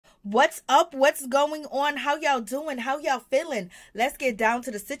What's up? What's going on? How y'all doing? How y'all feeling? Let's get down to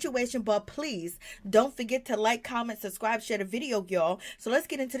the situation, but please don't forget to like, comment, subscribe, share the video, y'all. So let's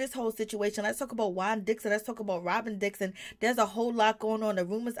get into this whole situation. Let's talk about Juan Dixon. Let's talk about Robin Dixon. There's a whole lot going on. The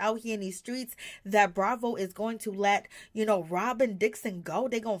rumors out here in these streets that Bravo is going to let, Robin Dixon go.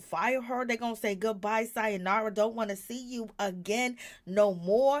 They're going to fire her. They're going to say goodbye, sayonara. Don't want to see you again no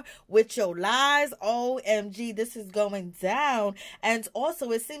more with your lies. OMG, this is going down. And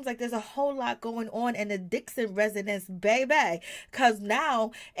also, it seems like there's a whole lot going on in the Dixon residence, baby, because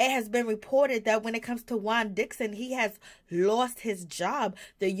now it has been reported that when it comes to Juan Dixon, he has lost his job.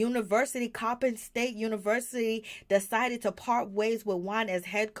 The university, Coppin State University, decided to part ways with Juan as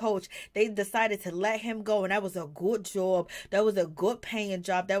head coach. They decided to let him go, and that was a good job. That was a good paying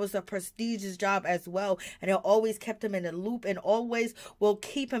job. That was a prestigious job as well, and it always kept him in the loop and always will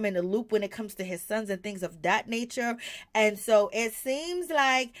keep him in the loop when it comes to his sons and things of that nature. And so it seems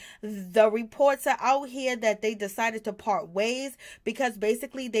like the reports are out here that they decided to part ways because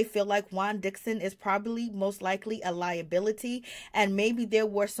basically they feel like Juan Dixon is probably most likely a liability, and maybe there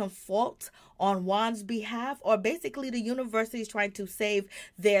were some fault on Juan's behalf, or basically the university is trying to save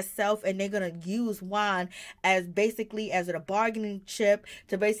their self, and they're going to use Juan as basically as a bargaining chip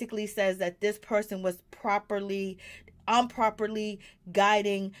to basically says that this person was improperly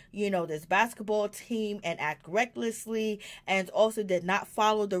guiding, this basketball team and act recklessly, and also did not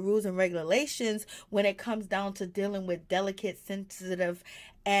follow the rules and regulations when it comes down to dealing with delicate, sensitive,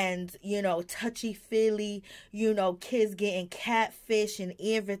 and touchy-feely, kids getting catfish and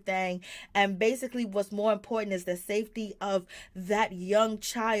everything. And basically what's more important is the safety of that young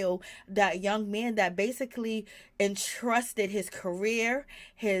child, that young man that basically entrusted his career,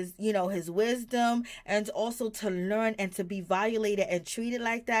 his wisdom, and also to learn and to be violated and treated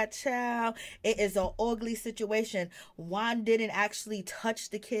like that. Child, it is an ugly situation. Juan didn't actually touch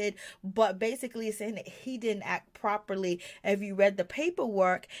the kid, but basically it's saying that he didn't act properly. If you read the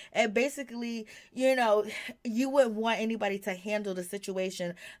paperwork, and basically, you wouldn't want anybody to handle the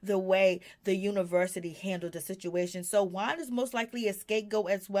situation the way the university handled the situation. So Juan is most likely a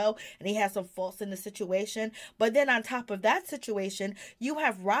scapegoat as well, and he has some faults in the situation. But then on top of that situation, you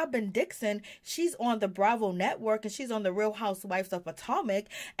have Robin Dixon. She's on the Bravo network, and she's on the Real Housewives of Potomac,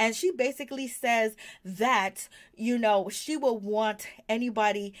 and she basically says that, she will want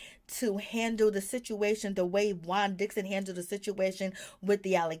anybody to handle the situation the way Juan Dixon handled the situation with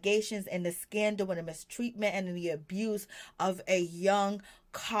the allegations and the scandal and the mistreatment and the abuse of a young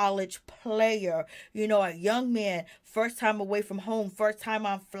college player, a young man, first time away from home, first time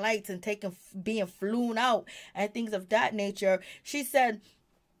on flights and being flown out and things of that nature. She said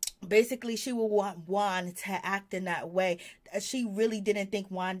basically she would want Juan to act in that way. She really didn't think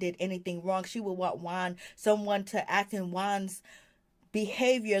Juan did anything wrong. She would want someone to act in Juan's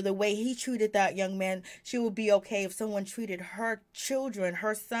behavior the way he treated that young man. She would be okay if someone treated her children,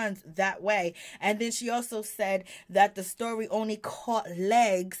 her sons, that way. And then she also said that the story only caught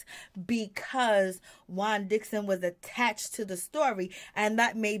legs because Juan Dixon was attached to the story, and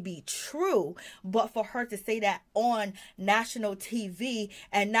that may be true, but for her to say that on national TV,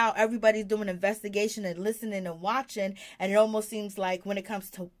 and now everybody's doing investigation and listening and watching, and it almost seems like when it comes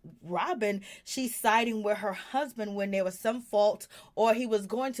to Robin, she's siding with her husband when there was some fault or he was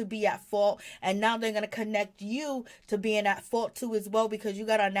going to be at fault, and now they're going to connect you to being at fault too as well because you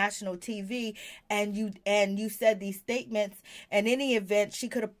got on national TV and you said these statements. In any event, she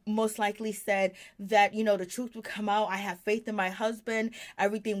could have most likely said that, the truth would come out. I have faith in my husband.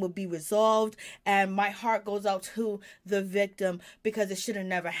 Everything would be resolved, and my heart goes out to the victim because it should have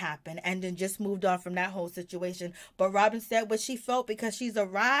never happened, and then just moved on from that whole situation. But Robin said what she felt because she's a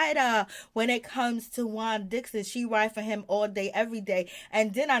rider when it comes to Juan Dixon. She ride for him all day, every day.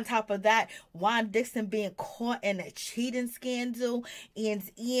 And then on top of that, Juan Dixon being caught in a cheating scandal and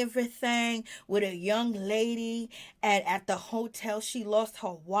everything with a young lady, and at the hotel she lost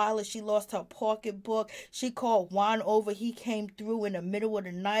her wallet, she lost her pocketbook. She called Juan over. He came through in the middle of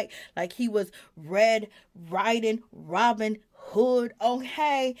the night like he was Red Riding Robin Hood,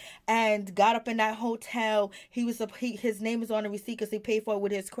 okay, and got up in that hotel. His name is on the receipt because he paid for it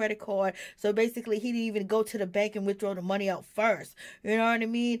with his credit card. So basically, he didn't even go to the bank and withdraw the money out first. You know what I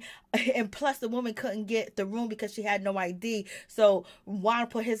mean? And plus, the woman couldn't get the room because she had no ID. So Juan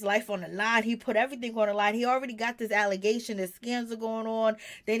put his life on the line. He put everything on the line. He already got this allegation. There's scams are going on.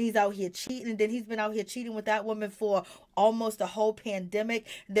 Then he's out here cheating. Then he's been out here cheating with that woman for almost the whole pandemic.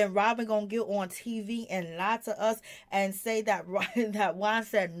 Then Robin gonna get on TV and lie to us and say that that Juan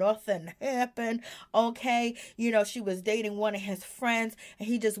said nothing happened. Okay, she was dating one of his friends and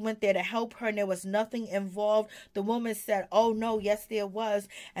he just went there to help her and there was nothing involved. The woman said, oh no, yes there was.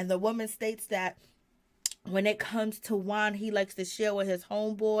 And the woman states that when it comes to Juan, he likes to share with his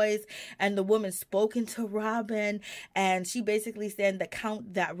homeboys. And the woman spoken to Robin, and she basically said the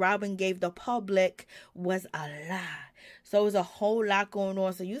count that Robin gave the public was a lie. So it's a whole lot going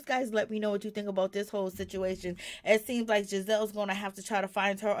on. So you guys let me know what you think about this whole situation. It seems like Giselle's going to have to try to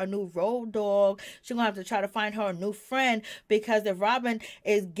find her a new road dog. She's going to have to try to find her a new friend, because if Robin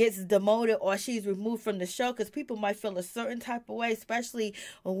gets demoted or she's removed from the show, because people might feel a certain type of way, especially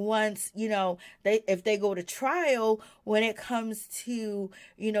once, if they go to trial when it comes to,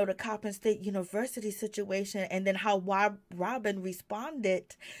 the Coppin State University situation, and then how Robin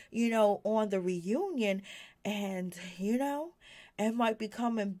responded, on the reunion. And, it might be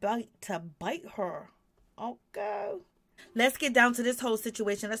coming back to bite her. Okay. Let's get down to this whole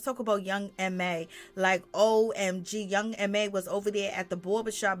situation. Let's talk about young M.A. Like, OMG, young M.A. was over there at the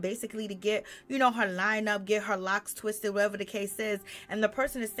barbershop basically to get, her lineup, get her locks twisted, whatever the case is. And the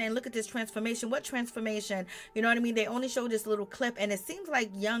person is saying, look at this transformation. What transformation? You know what I mean? They only showed this little clip, and it seems like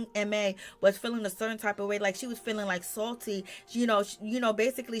young M.A. was feeling a certain type of way. Like, she was feeling like salty.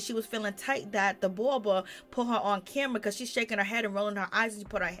 Basically she was feeling tight that the barber put her on camera, because she's shaking her head and rolling her eyes and she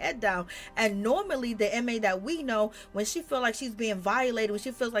put her head down. And normally the M.A. that we know, when she feels like she's being violated, when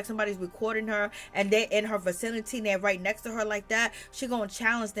she feels like somebody's recording her and they're in her vicinity and they're right next to her like that, she gonna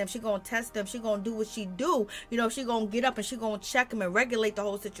challenge them, she gonna test them, she gonna do what she do. She gonna get up and she gonna check them and regulate the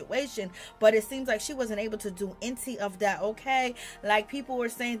whole situation. But it seems like she wasn't able to do any of that. Okay, like, people were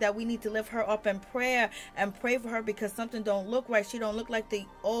saying that we need to lift her up in prayer and pray for her, because something don't look right. She don't look like the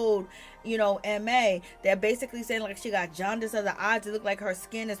old M.A. They're basically saying like she got jaundice of the eyes. It look like her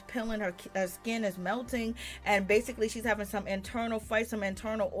skin is peeling, her skin is melting, and basically she's having some internal fight, some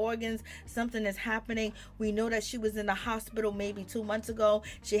internal organs. Something is happening. We know that she was in the hospital maybe 2 months ago.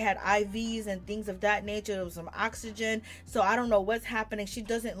 She had IVs and things of that nature. There was some oxygen. So I don't know what's happening. She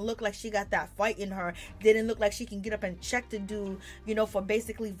doesn't look like she got that fight in her. Didn't look like she can get up and check the dude, for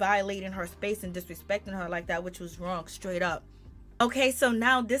basically violating her space and disrespecting her like that, which was wrong, straight up. Okay, so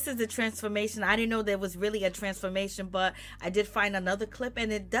now this is the transformation. I didn't know there was really a transformation, but I did find another clip,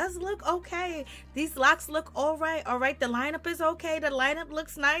 and it does look okay. These locks look all right. All right, the lineup is okay. The lineup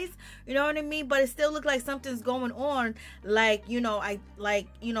looks nice. You know what I mean? But it still looks like something's going on. Like, she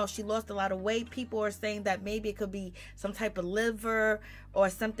lost a lot of weight. People are saying that maybe it could be some type of liver or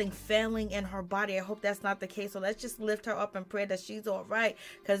something failing in her body. I hope that's not the case. So let's just lift her up and pray that she's all right.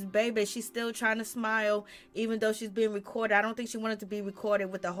 Because, baby, she's still trying to smile, even though she's being recorded. I don't think she wanted to be recorded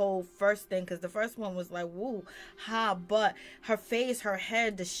with the whole first thing, because the first one was like, woo, ha. But her face, her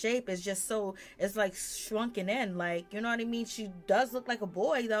head, the shape is just so, it's like shrunken in. Like, you know what I mean? She does look like a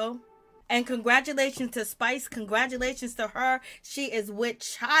boy, though. And congratulations to Spice. Congratulations to her. She is with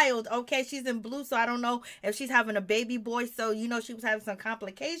child. Okay, she's in blue, so I don't know if she's having a baby boy. So, she was having some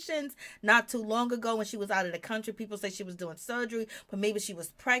complications not too long ago when she was out of the country. People say she was doing surgery, but maybe she was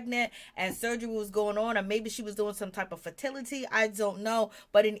pregnant and surgery was going on, or maybe she was doing some type of fertility. I don't know.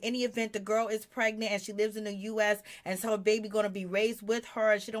 But in any event, the girl is pregnant and she lives in the U.S. and so her baby going to be raised with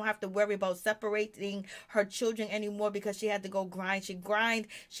her, and she don't have to worry about separating her children anymore, because she had to go grind.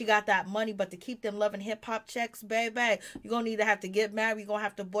 She got that money. But to keep them loving hip-hop checks, baby, you're gonna have to get married. You're gonna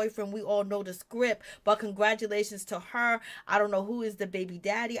have to boyfriend. We all know the script. But congratulations to her. I don't know who is the baby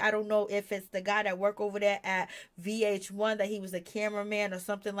daddy. I don't know if it's the guy that worked over there at VH1, that he was a cameraman or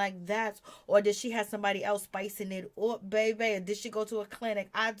something like that, or did she have somebody else spicing it up, baby? Or did she go to a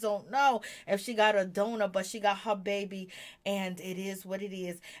clinic? I don't know if she got a donor, but she got her baby, and it is what it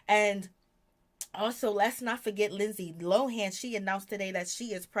is. And also, let's not forget Lindsay Lohan. She announced today that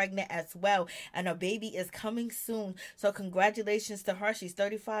she is pregnant as well, and her baby is coming soon. So congratulations to her. She's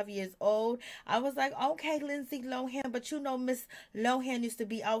 35 years old. I was like, okay, Lindsay Lohan, but Miss Lohan used to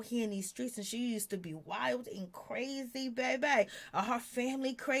be out here in these streets, and she used to be wild and crazy, baby. Her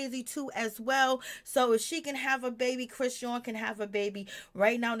family crazy too as well. So if she can have a baby, Chrisean can have a baby.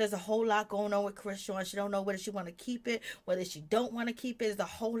 Right now, there's a whole lot going on with Chrisean. She don't know whether she want to keep it, whether she don't want to keep it. There's a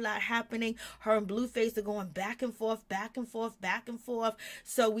whole lot happening. Her and Blueface are going back and forth, back and forth, back and forth.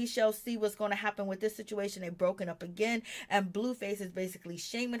 So we shall see what's going to happen with this situation. They've broken up again, and Blueface is basically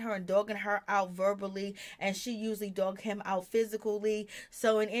shaming her and dogging her out verbally, and she usually dog him out physically.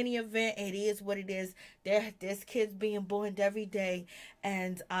 So in any event, it is what it is. There's kids being born every day,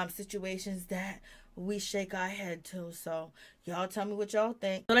 and situations that we shake our head too. So y'all tell me what y'all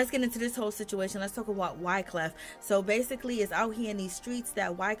think. So let's get into this whole situation. Let's talk about Wyclef. So basically, it's out here in these streets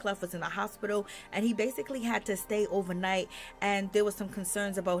that Wyclef was in a hospital, and he basically had to stay overnight, and there was some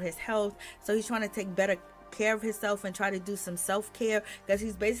concerns about his health. So he's trying to take better care of himself and try to do some self-care, because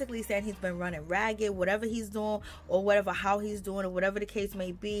he's basically saying he's been running ragged, whatever he's doing, or whatever, how he's doing, or whatever the case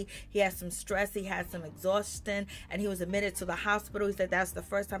may be. He has some stress, he had some exhaustion, and he was admitted to the hospital. He said that's the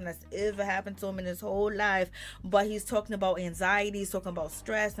first time that's ever happened to him in his whole life. But he's talking about anxiety, he's talking about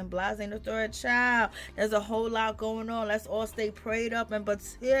stress and blah, and the third child. There's a whole lot going on. Let's all stay prayed up and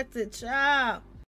protected, child.